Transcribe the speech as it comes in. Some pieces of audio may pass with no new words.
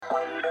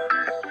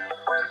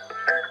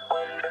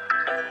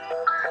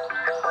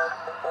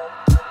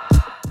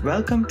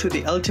Welcome to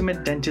the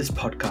Ultimate Dentist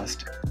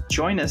Podcast.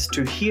 Join us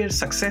to hear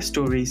success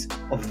stories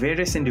of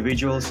various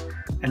individuals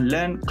and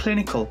learn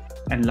clinical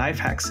and life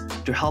hacks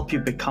to help you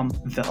become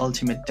the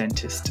ultimate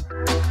dentist.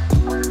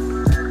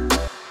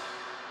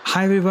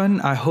 Hi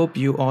everyone, I hope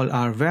you all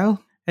are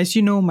well. As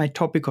you know, my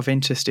topic of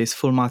interest is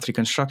full mouth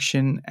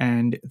reconstruction,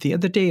 and the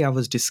other day I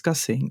was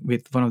discussing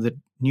with one of the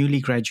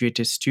newly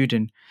graduated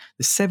students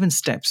the 7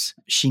 steps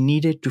she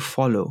needed to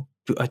follow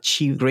to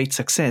achieve great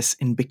success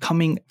in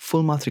becoming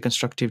full mouth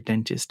reconstructive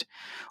dentist,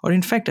 or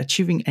in fact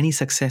achieving any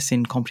success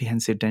in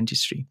comprehensive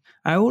dentistry.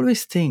 I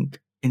always think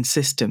in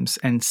systems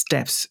and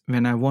steps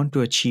when I want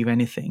to achieve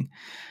anything,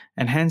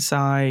 and hence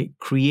I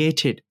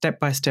created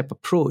step-by-step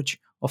approach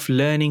of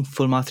learning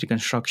full mouth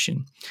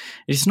reconstruction.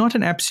 It's not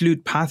an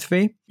absolute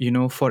pathway,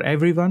 for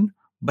everyone,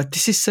 but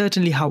this is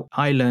certainly how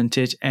I learned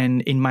it.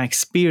 And in my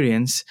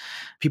experience,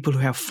 people who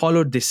have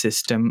followed this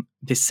system,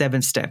 these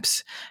 7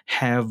 steps,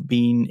 have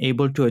been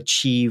able to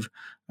achieve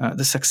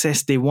the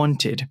success they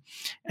wanted.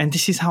 And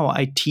this is how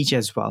I teach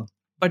as well.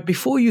 But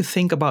before you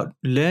think about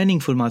learning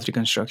full mouth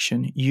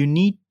reconstruction, you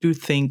need to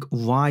think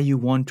why you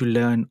want to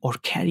learn or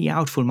carry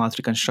out full mouth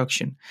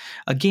reconstruction.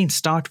 Again,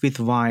 start with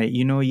why.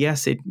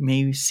 Yes, it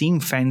may seem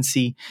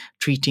fancy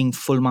treating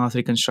full mouth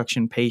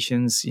reconstruction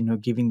patients,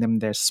 giving them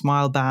their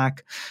smile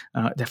back,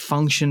 their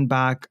function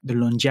back, the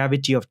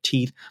longevity of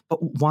teeth,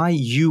 but why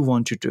you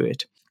want to do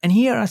it. And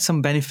here are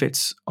some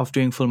benefits of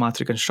doing full mouth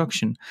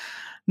reconstruction.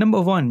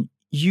 Number 1,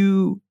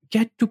 you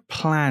get to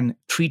plan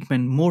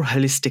treatment more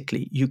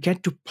holistically. You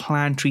get to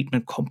plan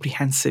treatment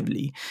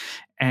comprehensively.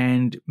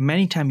 And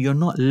many times you're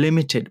not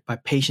limited by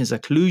patient's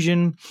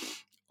occlusion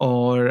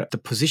or the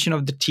position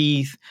of the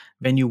teeth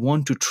when you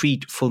want to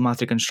treat full mouth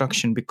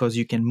reconstruction, because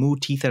you can move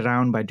teeth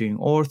around by doing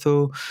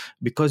ortho.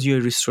 Because you're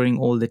restoring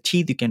all the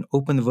teeth, you can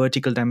open the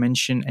vertical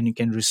dimension and you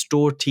can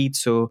restore teeth.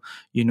 So,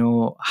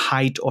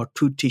 height or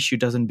tooth tissue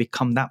doesn't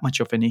become that much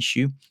of an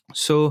issue.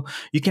 So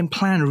you can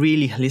plan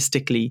really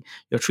holistically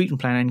your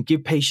treatment plan and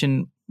give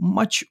patient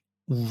much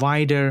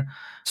wider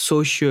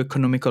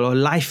socio-economical or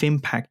life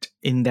impact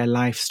in their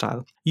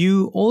lifestyle.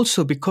 You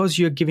also, because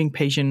you're giving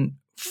patient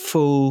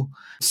full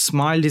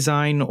smile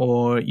design,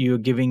 or you're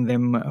giving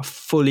them a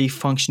fully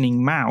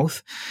functioning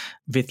mouth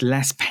with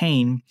less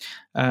pain,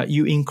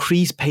 you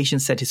increase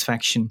patient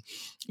satisfaction.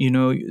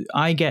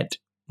 I get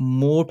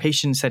more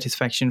patient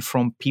satisfaction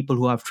from people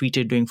who have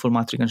treated doing full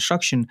mouth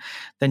reconstruction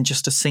than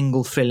just a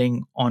single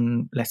filling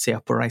on, let's say,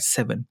 upper rise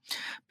 7,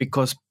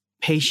 because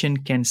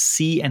patient can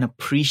see and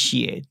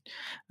appreciate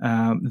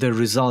the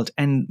result,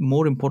 and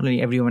more importantly,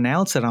 everyone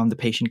else around the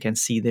patient can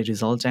see the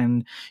result.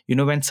 And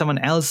when someone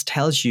else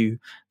tells you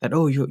that,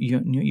 oh,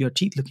 your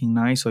teeth looking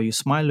nice, or your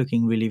smile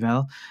looking really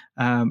well,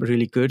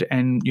 really good,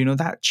 and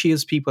that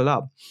cheers people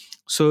up.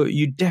 So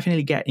you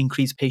definitely get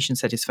increased patient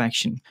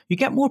satisfaction. You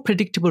get more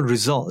predictable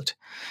result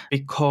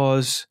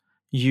because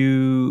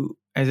you,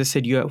 as I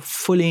said, you are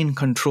fully in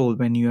control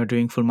when you are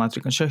doing full mouth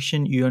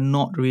reconstruction. You are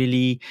not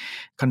really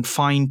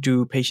confined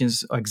to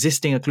patients'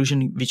 existing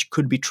occlusion, which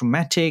could be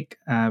traumatic,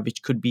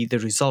 which could be the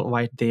result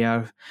why they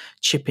are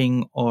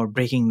chipping or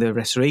breaking the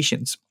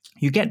restorations.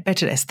 You get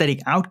better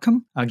aesthetic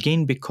outcome,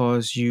 again,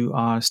 because you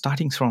are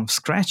starting from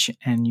scratch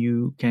and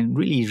you can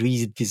really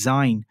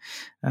redesign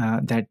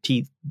that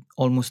teeth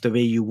almost the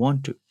way you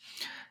want to.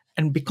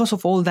 And because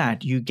of all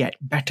that, you get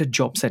better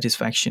job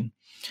satisfaction.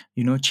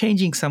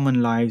 Changing someone's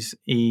lives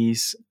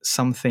is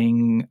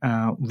something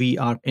we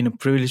are in a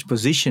privileged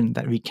position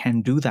that we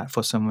can do that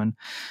for someone.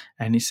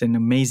 And it's an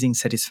amazing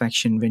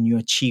satisfaction when you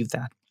achieve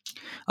that.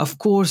 Of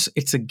course,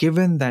 it's a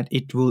given that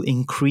it will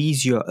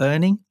increase your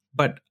earning,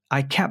 but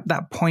I kept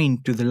that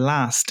point to the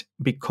last,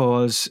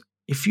 because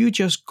if you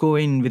just go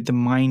in with the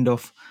mind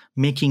of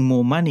making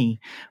more money,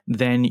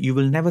 then you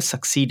will never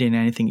succeed in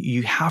anything.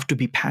 You have to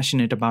be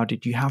passionate about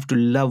it. You have to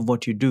love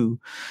what you do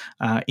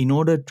in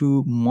order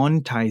to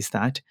monetize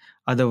that.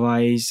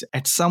 Otherwise,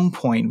 at some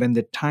point when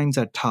the times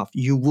are tough,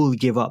 you will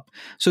give up.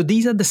 So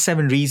these are the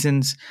 7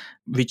 reasons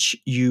which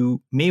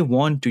you may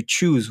want to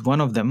choose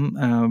one of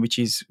them, which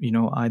is,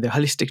 either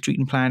holistic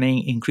treatment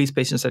planning, increased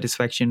patient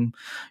satisfaction.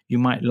 You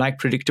might like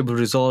predictable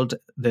result,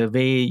 the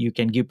way you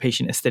can give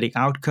patient aesthetic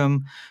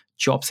outcome,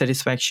 job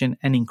satisfaction,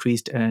 and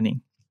increased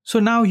earning. So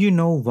now you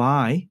know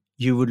why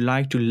you would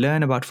like to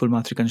learn about full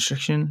mouth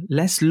reconstruction.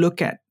 Let's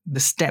look at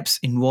the steps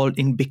involved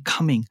in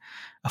becoming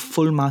a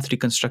full mouth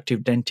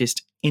reconstructive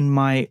dentist, in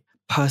my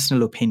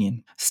personal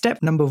opinion.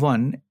 Step number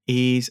 1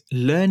 is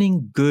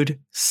learning good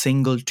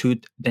single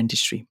tooth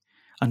dentistry.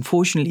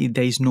 Unfortunately,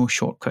 there is no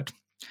shortcut.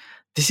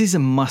 This is a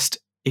must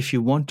if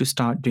you want to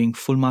start doing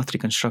full mouth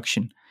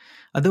reconstruction.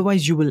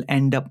 Otherwise, you will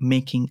end up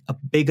making a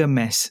bigger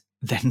mess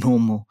than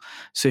normal.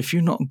 So if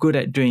you're not good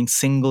at doing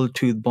single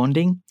tooth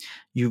bonding,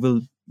 you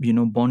will,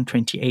 bond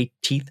 28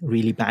 teeth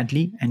really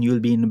badly, and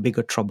you'll be in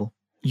bigger trouble.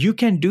 You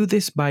can do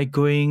this by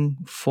going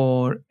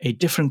for a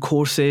different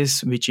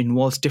courses, which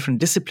involves different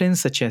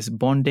disciplines such as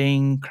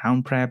bonding,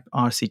 crown prep,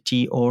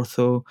 RCT,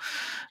 ortho.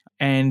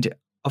 And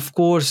of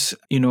course,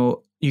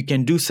 you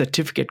can do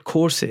certificate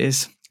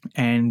courses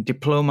and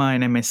diploma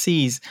and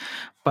MSCs,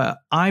 But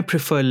I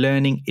prefer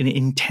learning in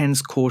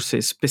intense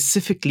courses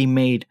specifically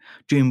made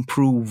to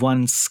improve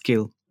one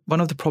skill.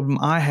 One of the problem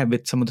I have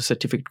with some of the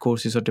certificate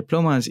courses or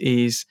diplomas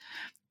is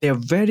they're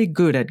very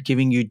good at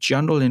giving you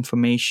general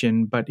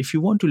information, but if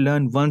you want to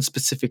learn one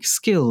specific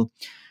skill,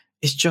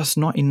 it's just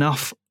not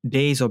enough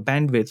days or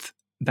bandwidth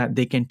that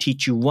they can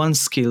teach you one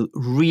skill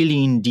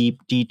really in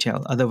deep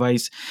detail.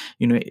 Otherwise,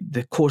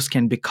 the course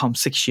can become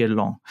 6 year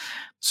long.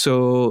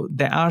 So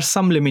there are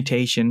some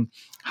limitation.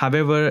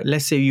 However,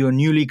 let's say you're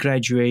newly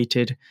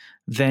graduated,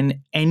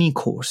 then any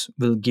course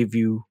will give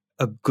you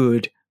a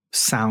good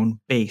sound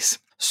base.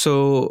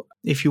 So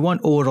if you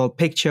want overall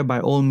picture, by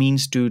all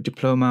means do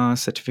diploma,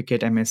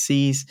 certificate,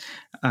 MScs.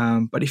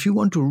 But if you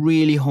want to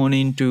really hone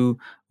into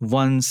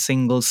one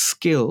single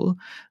skill,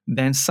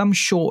 then some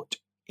short,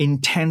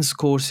 intense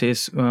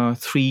courses,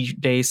 3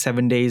 days,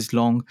 7 days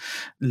long,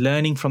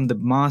 learning from the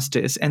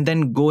masters, and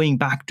then going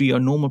back to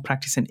your normal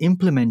practice and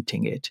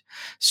implementing it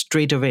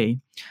straight away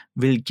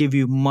will give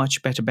you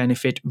much better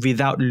benefit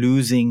without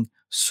losing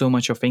so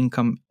much of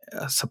income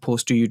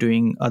supposed to you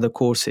doing other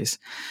courses.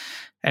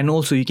 And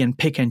also you can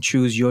pick and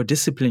choose your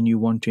discipline you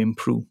want to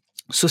improve.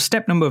 So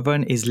step number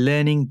 1 is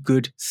learning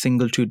good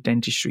single tooth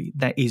dentistry.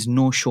 There is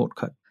no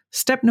shortcut.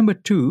 Step number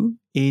 2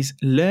 is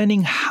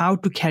learning how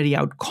to carry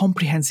out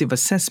comprehensive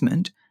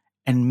assessment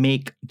and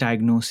make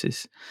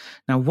diagnosis.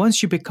 Now,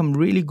 once you become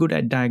really good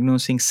at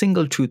diagnosing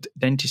single tooth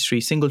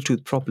dentistry, single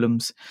tooth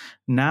problems,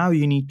 now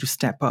you need to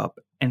step up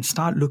and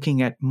start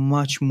looking at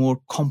much more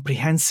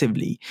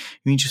comprehensively.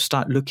 You need to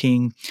start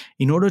looking,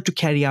 in order to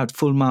carry out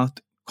full mouth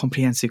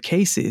comprehensive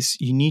cases,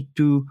 you need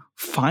to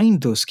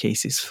find those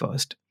cases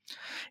first.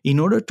 In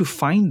order to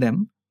find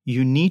them,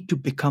 you need to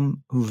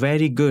become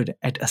very good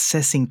at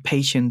assessing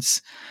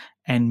patients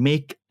and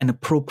make an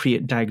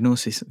appropriate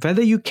diagnosis.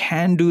 Whether you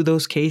can do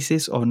those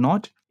cases or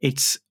not,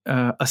 it's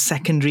a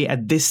secondary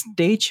at this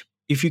stage.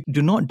 If you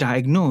do not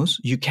diagnose,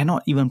 you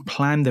cannot even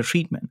plan the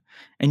treatment,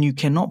 and you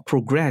cannot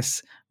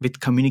progress with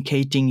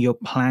communicating your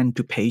plan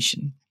to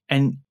patient.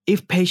 And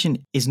if patient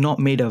is not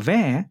made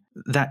aware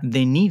that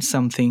they need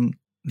something,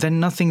 then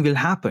nothing will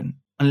happen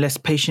unless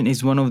patient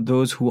is one of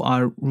those who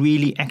are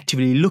really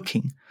actively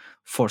looking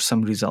for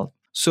some result.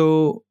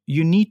 So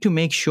you need to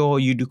make sure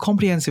you do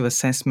comprehensive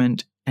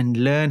assessment and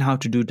learn how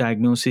to do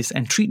diagnosis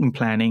and treatment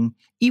planning,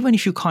 even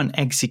if you can't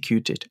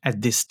execute it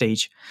at this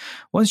stage.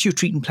 Once you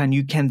treatment plan,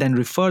 you can then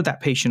refer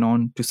that patient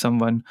on to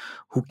someone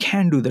who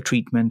can do the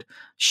treatment,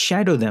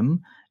 shadow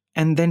them,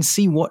 and then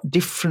see what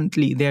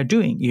differently they're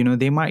doing.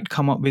 They might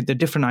come up with a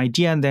different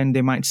idea, and then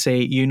they might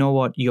say, you know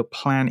what, your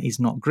plan is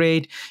not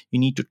great. You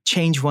need to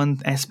change one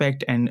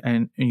aspect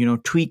and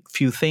tweak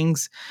few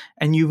things,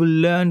 and you will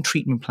learn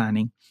treatment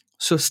planning.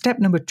 So step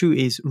number 2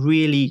 is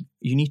really,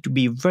 you need to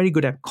be very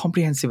good at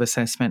comprehensive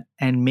assessment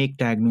and make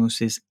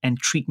diagnosis and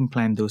treatment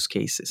plan those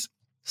cases.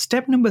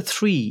 Step number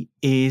 3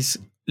 is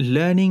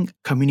learning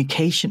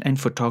communication and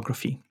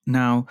photography.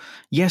 Now,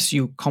 yes,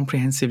 you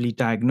comprehensively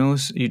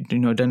diagnose,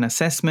 done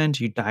assessment,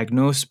 you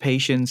diagnose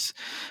patients'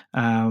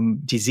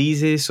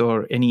 diseases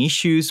or any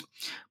issues,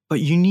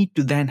 but you need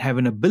to then have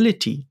an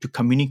ability to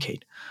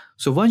communicate.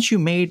 So once you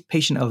made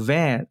patient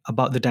aware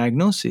about the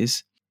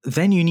diagnosis,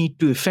 then you need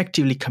to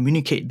effectively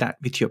communicate that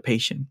with your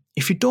patient.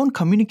 If you don't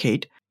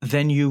communicate,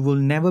 then you will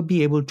never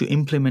be able to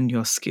implement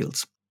your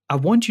skills. I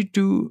want you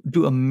to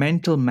do a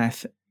mental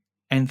math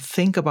and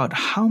think about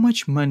how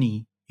much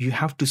money you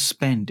have to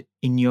spend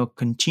in your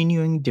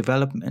continuing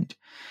development,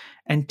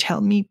 and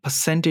tell me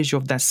percentage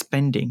of that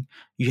spending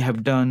you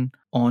have done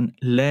on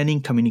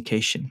learning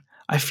communication.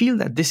 I feel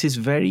that this is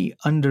very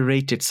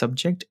underrated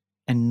subject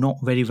and not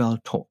very well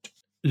taught.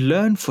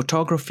 Learn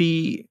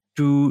photography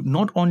to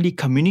not only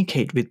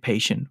communicate with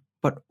patient,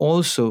 but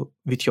also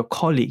with your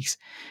colleagues,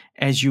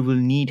 as you will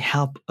need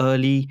help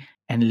early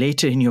and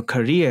later in your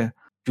career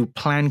to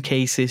plan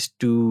cases,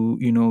 to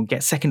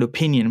get second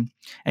opinion,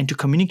 and to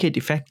communicate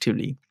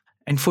effectively.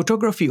 And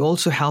photography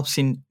also helps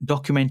in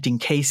documenting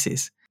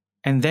cases.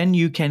 And then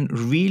you can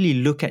really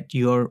look at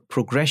your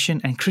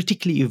progression and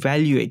critically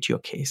evaluate your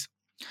case.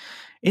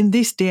 In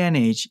this day and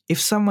age, if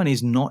someone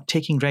is not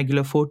taking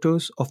regular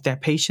photos of their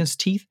patient's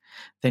teeth,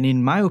 then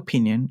in my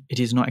opinion, it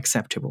is not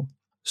acceptable.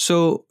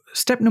 So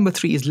step number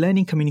 3 is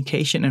learning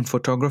communication and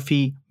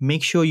photography.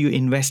 Make sure you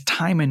invest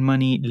time and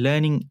money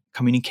learning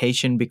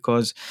communication,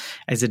 because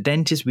as a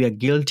dentist, we are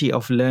guilty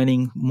of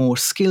learning more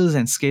skills,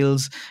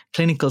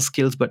 clinical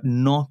skills, but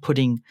not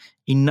putting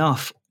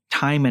enough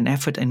time and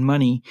effort and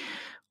money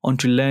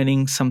onto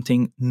learning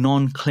something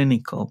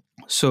non-clinical.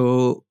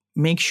 So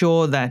make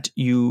sure that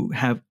you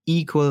have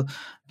equal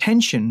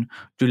attention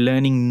to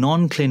learning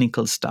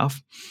non-clinical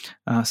stuff,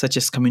 such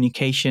as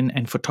communication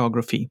and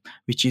photography,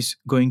 which is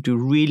going to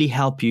really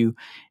help you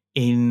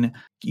in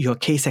your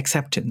case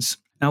acceptance.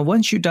 Now,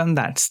 once you've done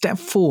that, step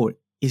 4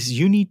 is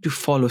you need to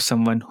follow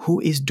someone who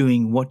is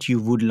doing what you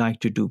would like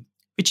to do,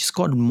 which is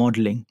called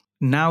modeling.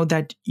 Now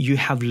that you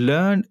have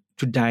learned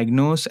to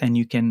diagnose and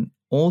you can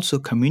also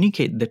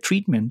communicate the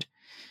treatment,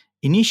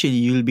 initially,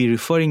 you'll be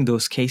referring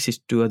those cases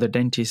to other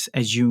dentists,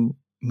 as you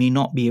may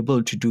not be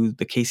able to do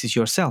the cases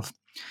yourself.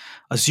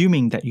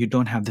 assuming that you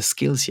don't have the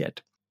skills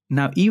yet.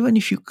 Now, even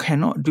if you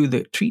cannot do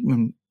the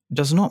treatment,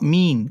 does not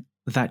mean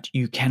that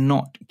you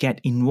cannot get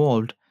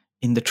involved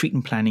in the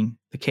treatment planning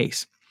the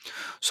case.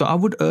 So I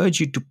would urge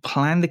you to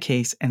plan the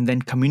case and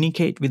then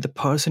communicate with the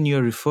person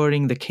you're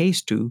referring the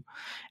case to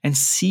and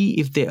see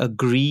if they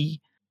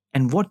agree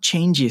and what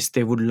changes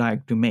they would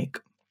like to make.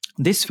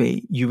 This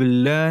way, you will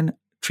learn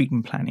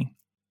treatment planning.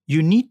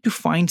 You need to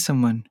find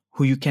someone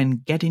who you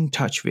can get in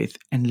touch with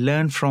and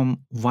learn from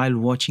while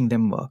watching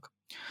them work.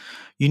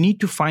 You need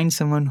to find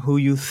someone who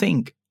you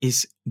think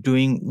is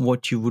doing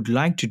what you would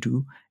like to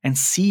do and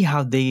see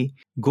how they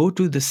go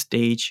to the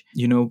stage,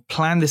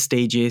 plan the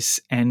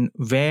stages and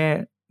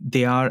where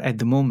they are at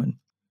the moment.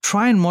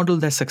 Try and model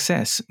their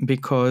success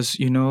because,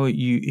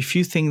 if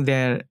you think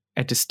they're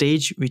at a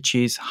stage which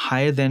is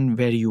higher than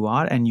where you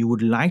are and you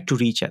would like to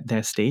reach at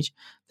their stage,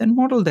 then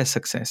model their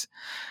success.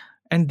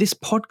 And this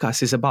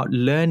podcast is about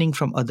learning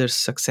from others'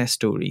 success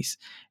stories.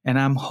 And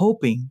I'm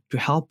hoping to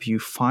help you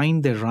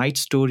find the right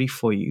story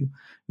for you,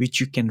 which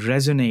you can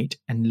resonate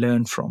and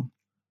learn from.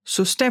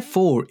 So step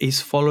 4 is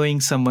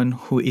following someone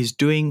who is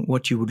doing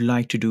what you would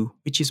like to do,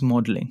 which is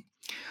modeling.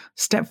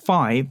 Step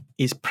 5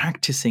 is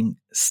practicing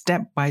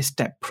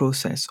step-by-step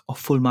process of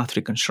full mouth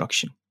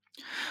reconstruction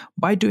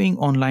by doing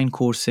online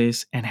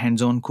courses and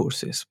hands-on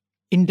courses.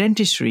 In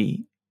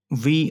dentistry,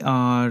 we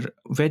are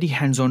very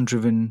hands-on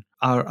driven.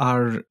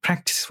 Our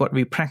practice, what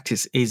we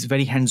practice is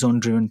very hands-on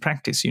driven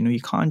practice.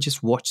 You can't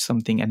just watch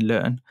something and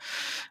learn.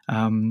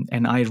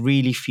 And I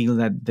really feel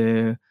that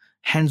the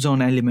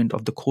hands-on element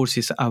of the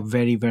courses are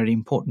very, very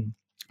important.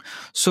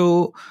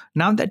 So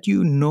now that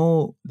you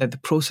know that the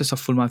process of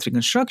full mouth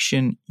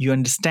reconstruction, you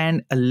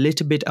understand a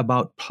little bit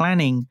about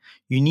planning,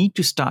 you need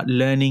to start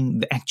learning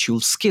the actual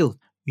skill.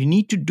 You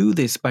need to do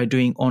this by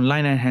doing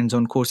online and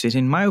hands-on courses.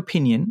 In my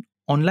opinion,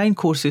 online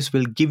courses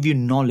will give you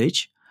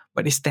knowledge,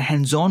 but it's the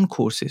hands-on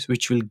courses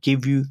which will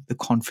give you the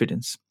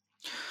confidence.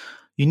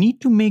 You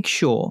need to make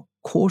sure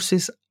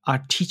courses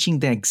are teaching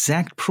the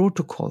exact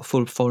protocol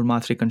for full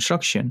mouth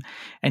reconstruction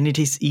and it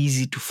is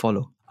easy to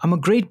follow. I'm a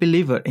great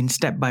believer in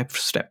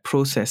step-by-step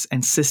process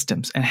and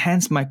systems, and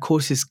hence my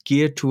course is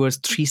geared towards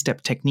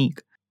 3-step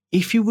technique.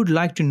 If you would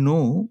like to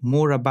know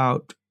more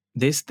about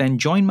this, then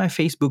join my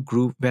Facebook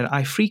group where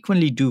I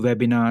frequently do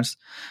webinars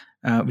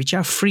which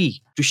are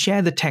free to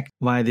share the tech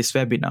via this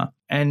webinar.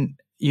 And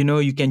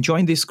you can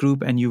join this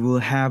group and you will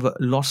have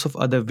lots of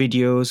other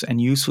videos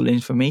and useful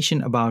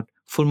information about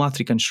full mouth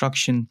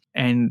reconstruction.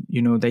 And,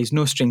 there is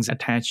no strings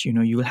attached.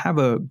 You will have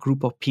a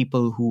group of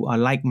people who are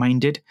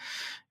like-minded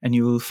and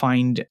you will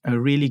find a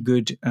really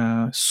good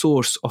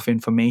source of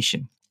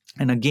information.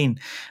 And again,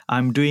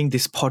 I'm doing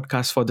this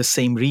podcast for the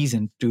same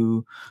reason,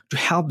 to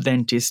help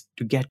dentists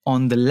to get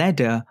on the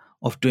ladder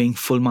of doing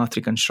full mouth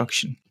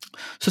reconstruction.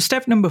 So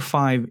step number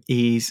 5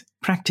 is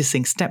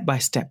practicing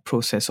step-by-step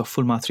process of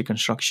full mouth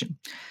reconstruction.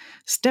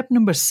 Step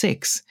number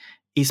 6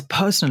 is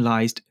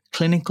personalized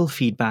clinical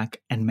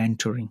feedback and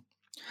mentoring.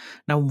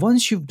 Now,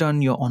 once you've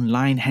done your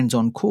online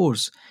hands-on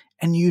course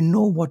and you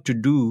know what to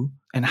do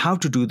and how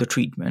to do the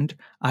treatment,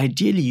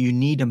 ideally you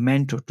need a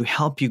mentor to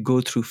help you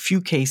go through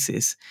few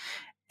cases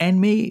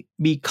and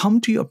maybe come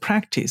to your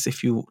practice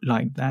if you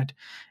like that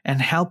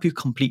and help you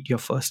complete your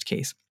first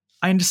case.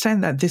 I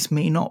understand that this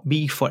may not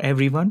be for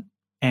everyone,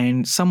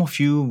 and some of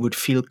you would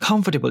feel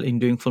comfortable in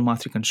doing full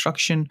mouth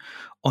reconstruction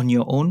on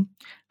your own.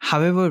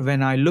 However,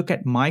 when I look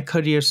at my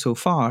career so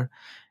far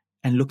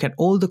and look at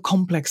all the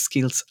complex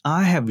skills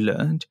I have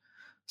learned,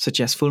 such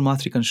as full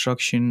mouth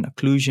reconstruction,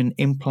 occlusion,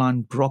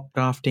 implant, Brock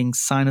grafting,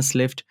 sinus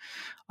lift,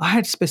 I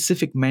had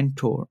specific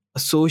mentor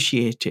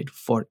associated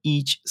for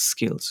each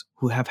skills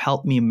who have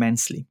helped me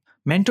immensely.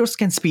 Mentors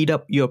can speed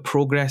up your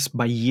progress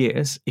by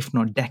years, if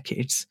not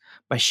decades,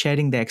 by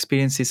sharing their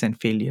experiences and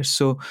failures.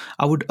 So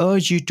I would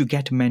urge you to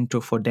get a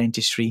mentor for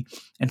dentistry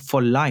and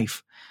for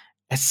life.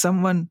 As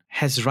someone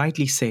has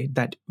rightly said,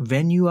 that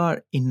when you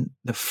are in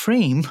the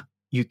frame,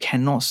 you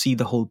cannot see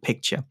the whole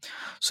picture.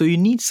 So you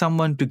need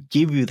someone to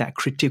give you that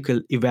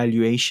critical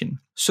evaluation.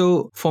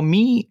 So for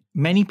me,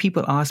 many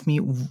people ask me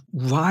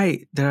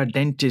why there are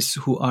dentists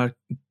who are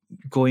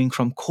going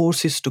from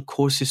courses to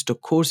courses to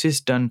courses,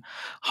 done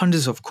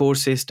hundreds of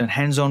courses, done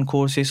hands-on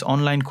courses,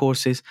 online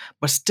courses,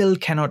 but still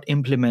cannot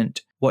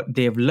implement what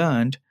they've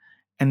learned.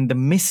 And the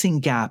missing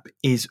gap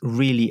is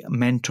really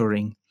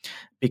mentoring,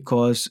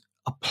 because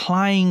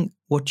applying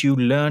what you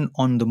learn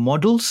on the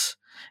models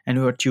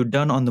and what you've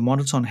done on the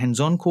models on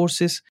hands-on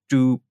courses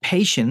to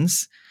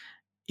patients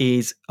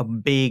is a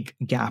big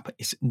gap.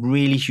 It's a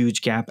really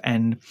huge gap.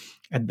 And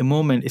at the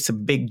moment, it's a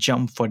big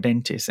jump for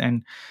dentists.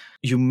 And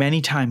you many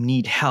times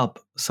need help,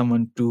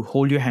 someone to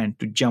hold your hand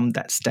to jump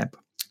that step.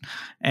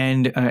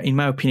 And in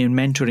my opinion,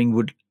 mentoring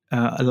would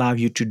allow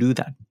you to do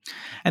that.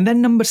 And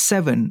then number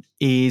 7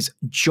 is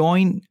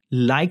join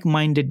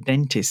like-minded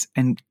dentists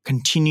and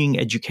continuing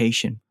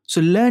education. So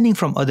learning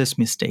from others'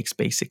 mistakes,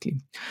 basically.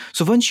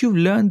 So once you've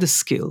learned the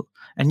skill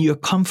and you're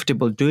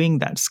comfortable doing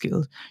that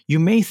skill, you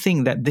may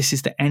think that this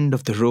is the end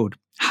of the road.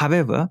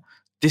 However,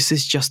 this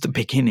is just the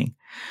beginning.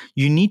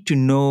 You need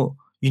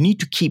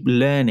to keep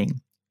learning,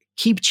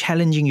 keep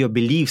challenging your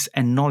beliefs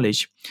and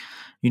knowledge.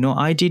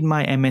 I did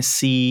my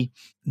MSc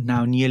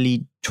now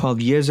nearly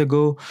 12 years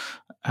ago,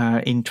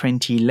 in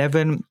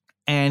 2011.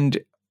 And,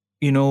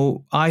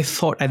 I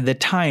thought at the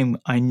time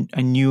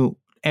I knew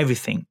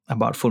everything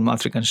about full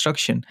mouth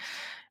reconstruction.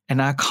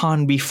 And I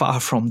can't be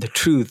far from the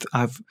truth.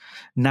 I've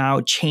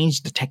now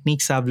changed the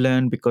techniques I've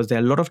learned, because there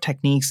are a lot of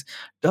techniques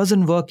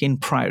doesn't work in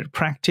private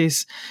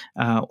practice,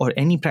 or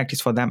any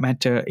practice for that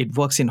matter. It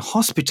works in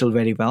hospital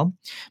very well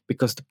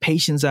because the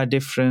patients are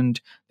different,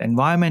 the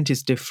environment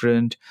is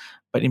different.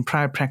 But in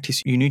private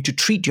practice, you need to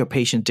treat your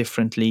patient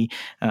differently.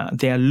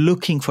 They are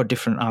looking for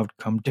different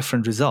outcome,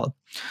 different result.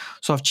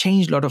 So I've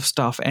changed a lot of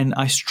stuff, and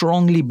I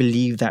strongly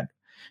believe that,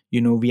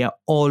 we are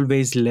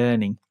always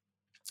learning.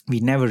 We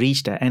never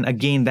reach that. And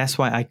again, that's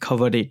why I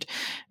covered it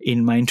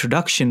in my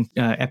introduction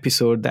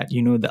episode, that,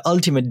 the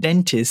ultimate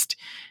dentist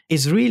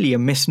is really a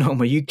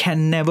misnomer. You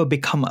can never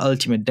become an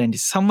ultimate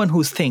dentist. Someone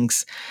who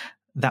thinks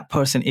that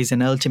person is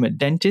an ultimate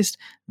dentist,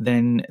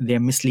 then they're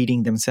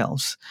misleading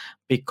themselves,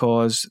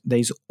 because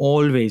there's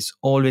always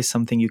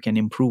something you can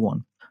improve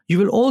on. You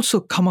will also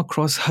come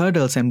across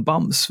hurdles and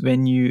bumps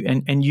when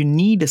and you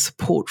need a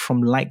support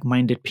from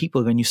like-minded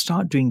people when you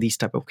start doing these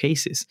type of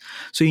cases.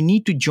 So you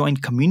need to join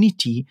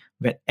community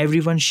where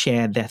everyone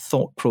share their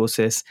thought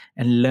process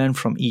and learn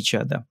from each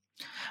other.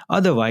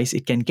 Otherwise,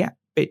 it can get a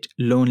bit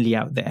lonely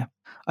out there.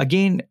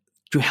 Again,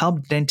 to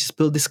help dentists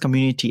build this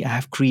community, I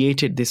have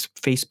created this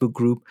Facebook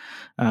group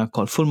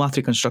called Full Mouth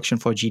Reconstruction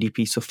for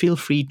GDP. So feel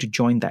free to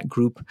join that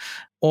group,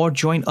 or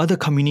join other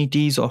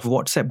communities of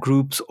WhatsApp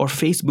groups or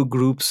Facebook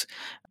groups.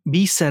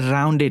 Be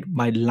surrounded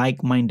by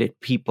like-minded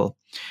people.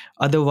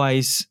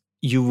 Otherwise,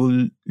 you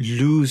will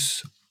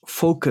lose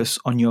focus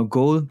on your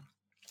goal.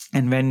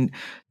 And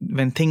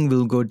when things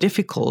will go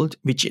difficult,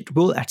 which it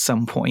will at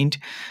some point,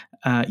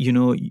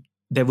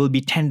 there will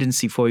be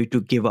tendency for you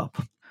to give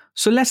up.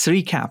 So let's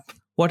recap.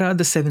 What are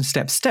the 7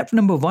 steps? Step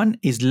number 1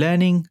 is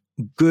learning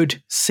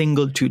good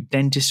single-tooth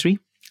dentistry.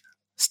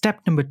 Step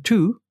number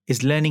 2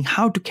 is learning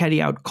how to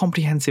carry out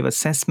comprehensive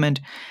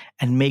assessment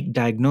and make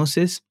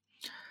diagnosis.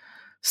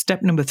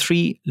 Step number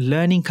 3,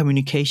 learning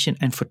communication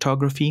and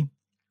photography.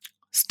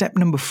 Step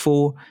number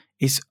 4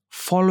 is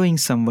following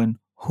someone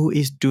who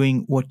is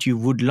doing what you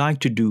would like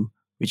to do,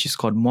 which is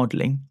called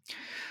modeling.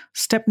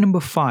 Step number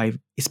 5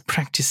 is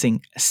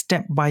practicing a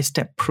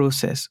step-by-step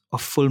process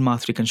of full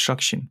mouth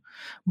reconstruction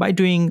by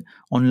doing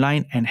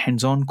online and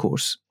hands-on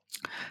course.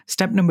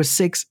 Step number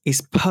 6 is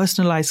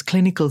personalized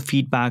clinical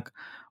feedback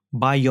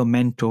by your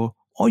mentor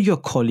or your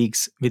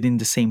colleagues within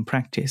the same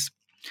practice.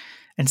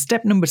 And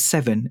step number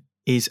 7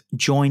 is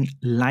join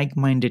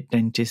like-minded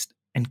dentists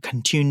and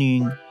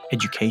continuing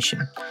education,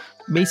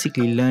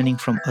 basically learning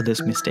from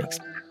others' mistakes.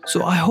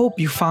 So I hope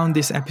you found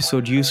this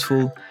episode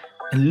useful,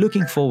 and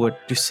looking forward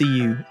to see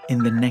you in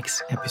the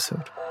next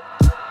episode.